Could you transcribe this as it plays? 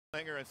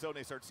Langer and Sone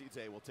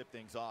Sartsidze will tip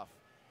things off.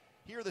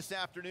 Here this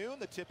afternoon,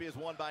 the tip is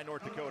won by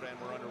North Dakota, and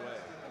we're underway.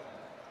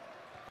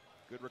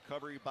 Good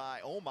recovery by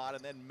Omot,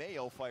 and then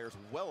Mayo fires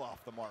well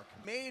off the mark.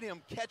 Made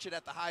him catch it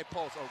at the high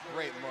post. Oh,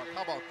 great look.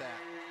 How about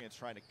that? It's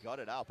trying to gut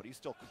it out, but he's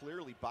still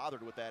clearly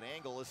bothered with that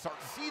angle. As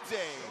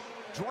Sartsidze,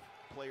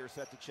 player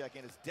set to check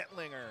in as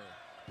Detlinger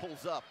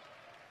pulls up.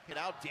 Hit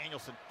out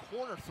Danielson,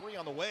 corner three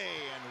on the way,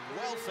 and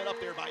well set up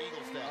there by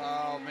Eaglestaff.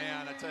 Oh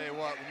man, I tell you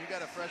what, when you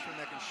got a freshman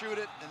that can shoot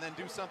it and then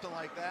do something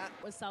like that.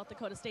 Was South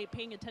Dakota State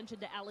paying attention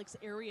to Alex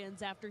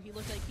Arians after he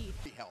looked like he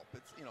help?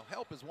 It's, you know,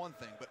 help is one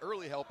thing, but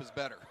early help is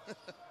better.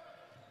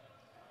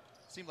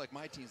 Seemed like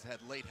my team's had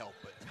late help,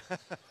 but.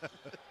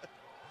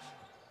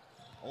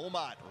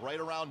 Omot right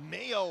around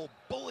Mayo,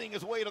 bullying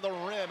his way to the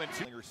rim, and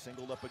Detlinger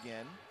singled up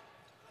again.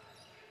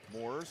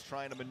 Moores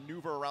trying to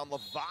maneuver around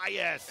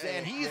Levias,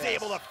 and he's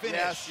able to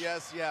finish.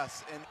 Yes.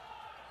 And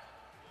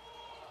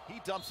he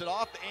dumps it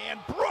off, and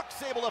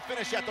Brooks able to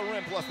finish at the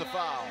rim plus the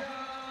foul.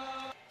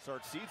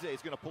 Sartsidze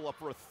is going to pull up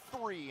for a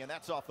three, and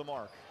that's off the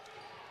mark.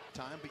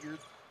 But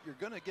you're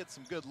going to get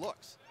some good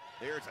looks.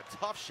 There's a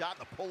tough shot,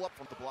 and the pull up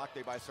from the block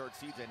there by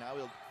Sartsidze.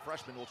 Now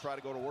freshman will try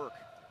to go to work.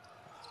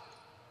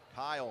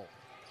 Kyle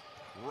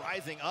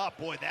rising up.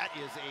 Boy, that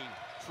is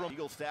a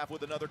Eaglestaff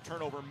with another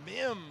turnover.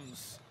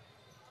 Mims.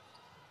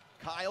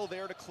 Kyle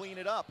there to clean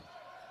it up.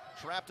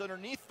 Trapped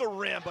underneath the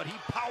rim, but he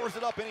powers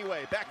it up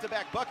anyway.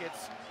 Back-to-back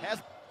buckets.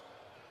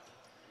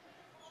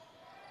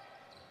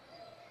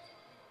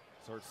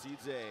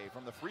 Sartsidze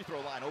from the free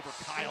throw line over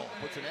Kyle.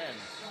 Puts an end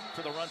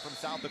to the run from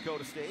South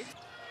Dakota State.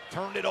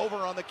 Turned it over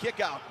on the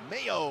kickout.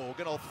 Mayo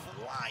gonna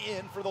fly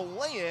in for the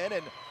lay-in,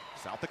 and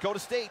South Dakota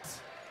State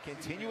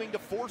continuing to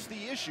force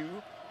the issue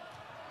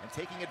and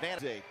taking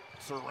advantage.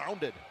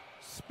 Surrounded,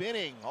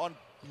 spinning on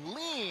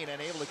lean,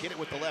 and able to get it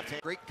with the left hand.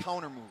 Great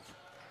counter move.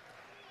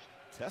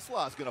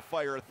 Tesla's gonna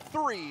fire a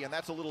three, and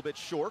that's a little bit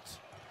short.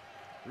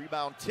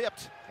 Rebound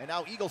tipped, and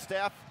now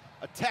Eaglestaff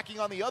attacking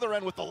on the other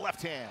end with the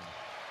left hand.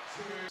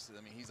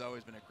 I mean, he's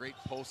always been a great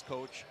post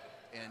coach,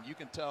 and you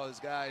can tell his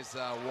guys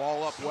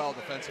wall up well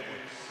defensively.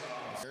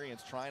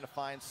 Arians trying to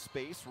find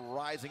space,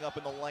 rising up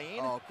in the lane.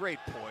 Oh, great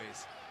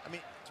poise. I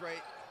mean, it's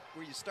right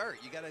where you start.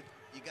 You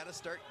gotta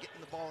start getting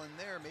the ball in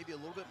there, maybe a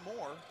little bit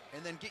more,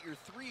 and then get your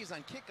threes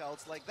on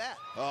kickouts like that.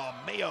 Oh,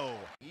 Mayo.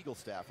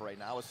 Eaglestaff right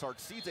now as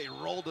Sartsidze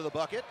rolled to the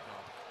bucket.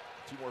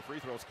 Two more free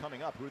throws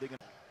coming up. Who are they going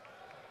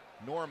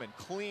to? Norman,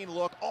 clean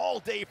look all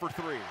day for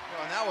three.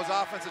 Well, and that was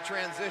offensive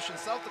transition.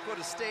 South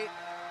Dakota State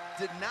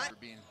did not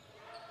being,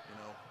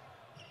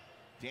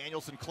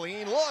 Danielson,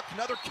 clean look.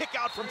 Another kick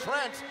out from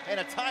Trent, and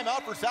a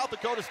timeout for South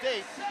Dakota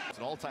State. It's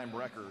an all-time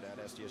record at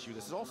SDSU.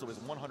 This is also his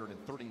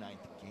 139th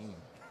game.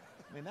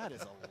 I mean, that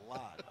is a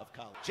lot of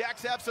college.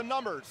 Jacks have some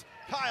numbers.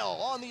 Kyle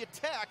on the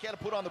attack, had to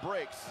put on the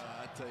brakes.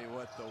 I tell you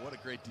what, though, what a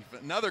great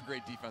defense. Another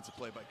great defensive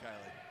play by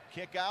Kylie.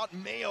 Kick out,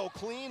 Mayo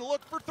clean,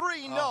 look for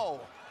three,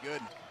 no.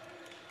 Good.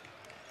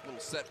 Little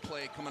set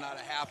play coming out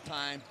of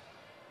halftime.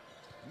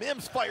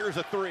 Mims fires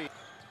a three.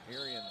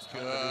 Arians,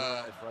 good.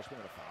 Freshman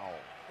and a foul.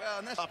 Well,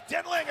 and that's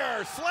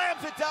Detlinger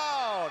slams it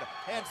down,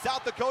 and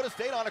South Dakota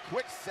State on a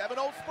quick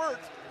 7-0 spurt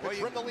to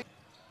trim the lead.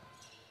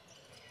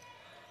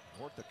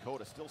 North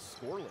Dakota still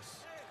scoreless.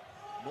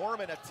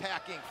 Norman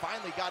attacking,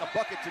 finally got a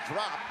bucket to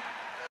drop.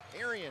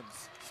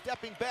 Arians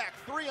stepping back,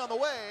 three on the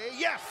way,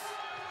 yes!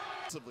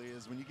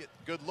 Is when you get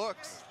good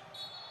looks.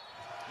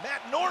 Matt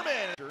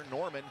Norman!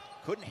 Norman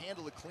couldn't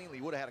handle it cleanly,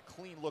 would have had a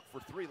clean look for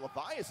three.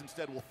 Levias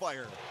instead will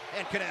fire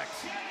and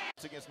connects.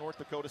 It's against North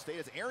Dakota State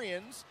as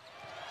Arians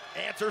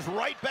answers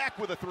right back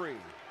with a three.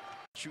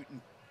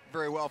 Shooting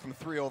very well from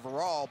three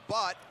overall,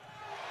 but,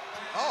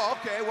 oh,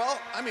 okay, well,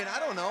 I mean, I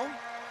don't know.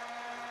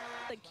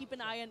 keep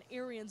an eye on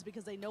Arians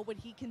because they know what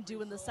he can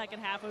do in the second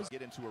half.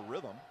 Get into a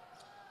rhythm.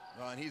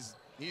 And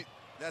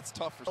that's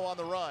tough for on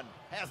the run.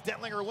 Has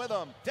Detlinger with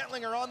him.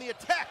 Detlinger on the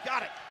attack.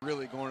 Got it.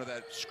 Really going to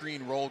that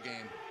screen roll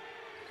game.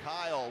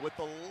 Kyle with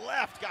the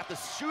left. Got the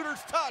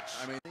shooter's touch.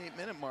 I mean,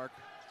 8-minute mark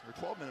or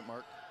 12-minute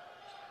mark.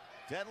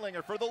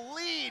 Detlinger for the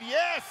lead.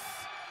 Yes.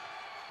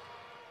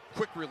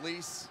 Quick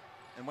release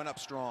and went up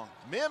strong.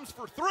 Mims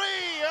for three.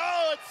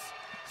 Oh,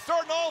 it's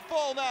starting all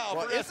full now.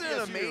 Well, for isn't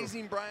SDSU. it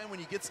amazing, Brian, when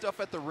you get stuff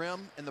at the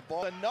rim and the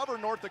ball? Another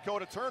North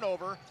Dakota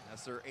turnover.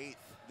 That's their 8th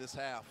this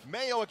half.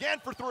 Mayo again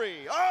for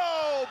three.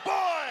 Oh,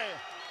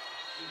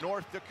 boy!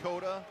 North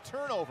Dakota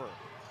turnover.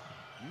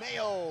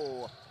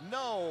 Mayo,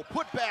 no,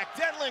 put back,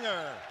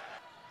 Detlinger.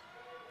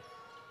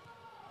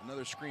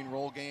 Another screen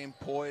roll game,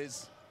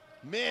 poise.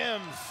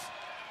 Mims.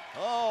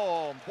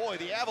 Oh, boy,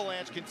 the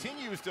avalanche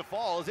continues to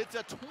fall as it's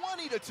a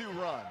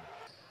 20-2 run.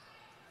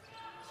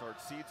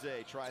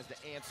 Sartsidze tries to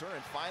answer,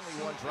 and finally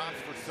one drops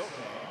for Silke.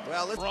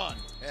 Well, let's run.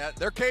 Yeah,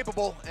 they're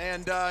capable,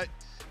 and,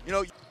 you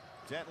know.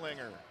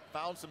 Detlinger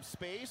found some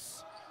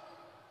space.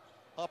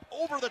 Up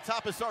over the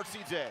top of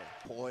Sartsidze.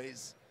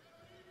 Poise.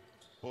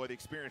 Boy, the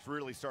experience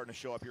really starting to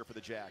show up here for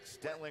the Jacks.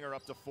 Detlinger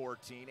up to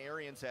 14.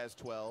 Arians has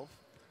 12.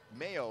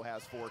 Mayo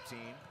has 14.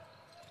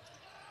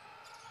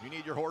 You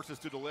need your horses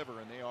to deliver,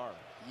 and they are.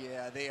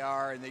 Yeah, they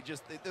are, and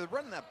they're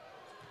running that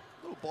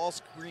little ball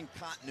screen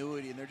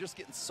continuity, and they're just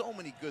getting so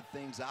many good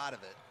things out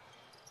of it.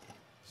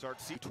 Start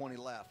C20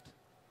 left.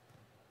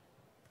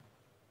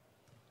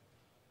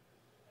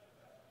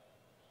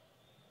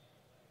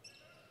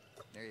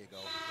 There you go.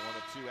 1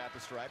 of 2 at the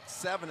stripe.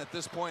 7 at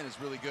this point is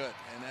really good,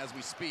 and as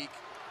we speak.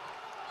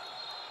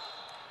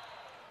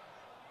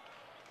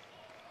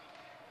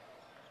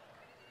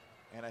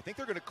 And I think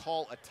they're going to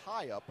call a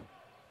tie-up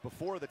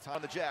before the time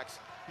on the Jacks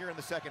here in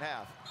the second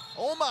half.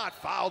 Omot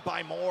fouled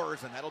by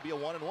Moores, and that'll be a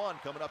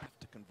 1-and-1 coming up.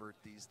 To convert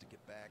these to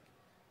get back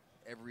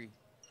every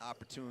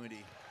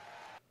opportunity.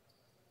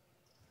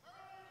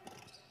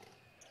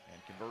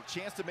 And convert.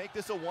 Chance to make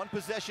this a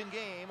 1-possession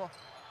game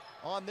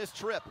on this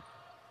trip.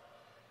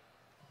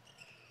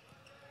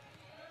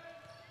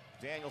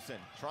 Danielson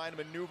trying to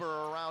maneuver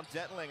around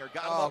Dentlinger.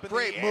 Got him up in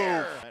great the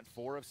air. move. At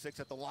 4 of 6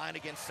 at the line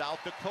against South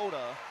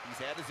Dakota. He's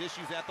had his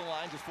issues at the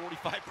line, just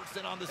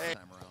 45% on the time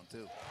around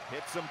too.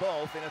 Hits them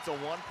both, and it's a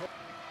 1-point.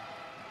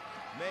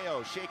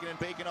 Mayo shaking and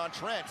baking on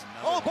Trent.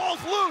 Another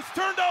Ball's loose,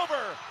 turned over.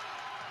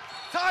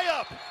 Tie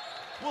up.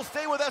 We'll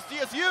stay with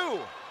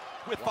SDSU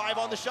with 5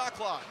 on the shot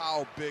clock.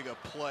 How big a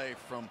play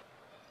from,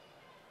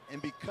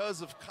 and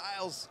because of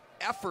Kyle's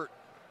effort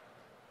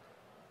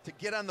to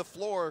get on the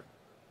floor,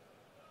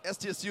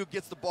 SDSU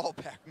gets the ball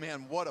back.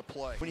 Man, what a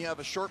play. When you have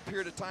a short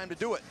period of time to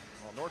do it.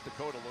 Well, North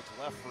Dakota looks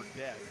left for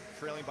dead,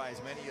 trailing by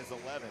as many as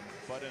 11,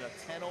 but in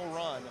a 10-0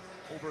 run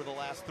over the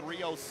last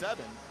 3:07,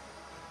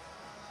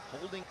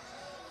 holding.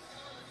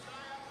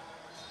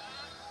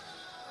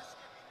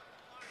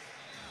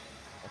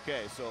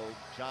 Okay, so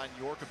John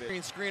Yorkovich.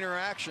 Screener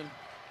action.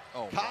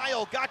 Oh,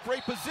 Kyle got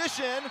great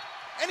position,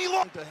 and he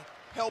lost. To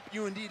help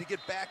UND to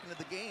get back into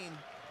the game.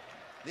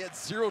 They had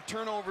 0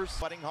 turnovers.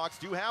 Fighting Hawks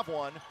do have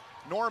one.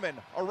 Norman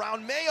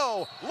around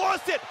Mayo,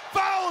 lost it,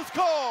 foul is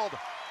called.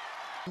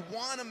 You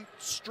want to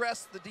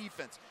stress the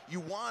defense. You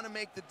want to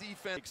make the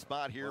defense. Big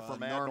spot here for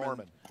Matt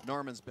Norman.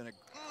 Norman's been a...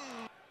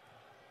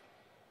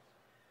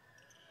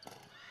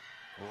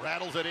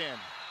 Rattles it in.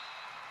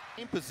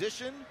 Same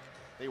position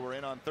they were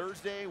in on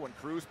Thursday when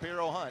Cruz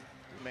Pero Hunt.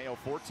 Mayo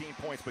 14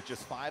 points, but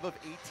just 5 of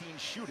 18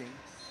 shooting.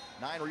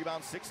 9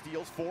 rebounds, 6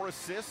 steals, 4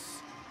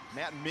 assists.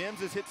 Matt Mims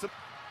has hit some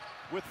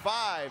with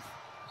 5.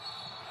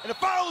 And a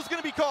foul is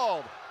going to be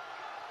called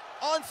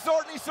on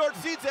Sartney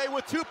Sartsidze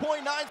with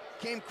 2.9.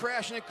 Came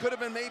crashing. It could have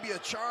been maybe a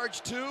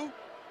charge too.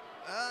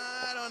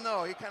 I don't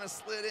know. He kind of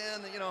slid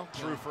in, you know.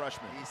 True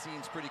freshman. He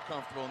seems pretty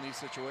comfortable in these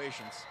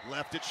situations.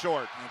 Left it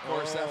short. And of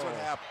course, that's what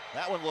happened.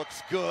 That one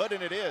looks good,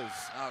 and it is.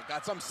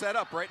 Got something set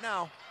up right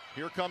now.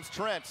 Here comes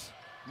Trent.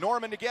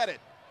 Norman to get it.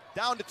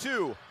 Down to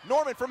 2.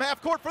 Norman from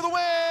half court for the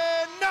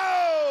win.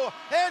 No!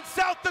 And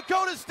South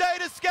Dakota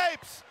State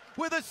escapes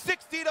with a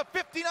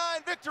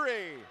 60-59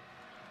 victory.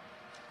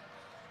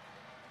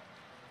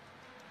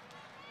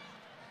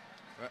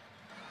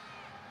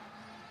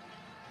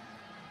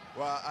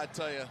 Well, I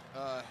tell you,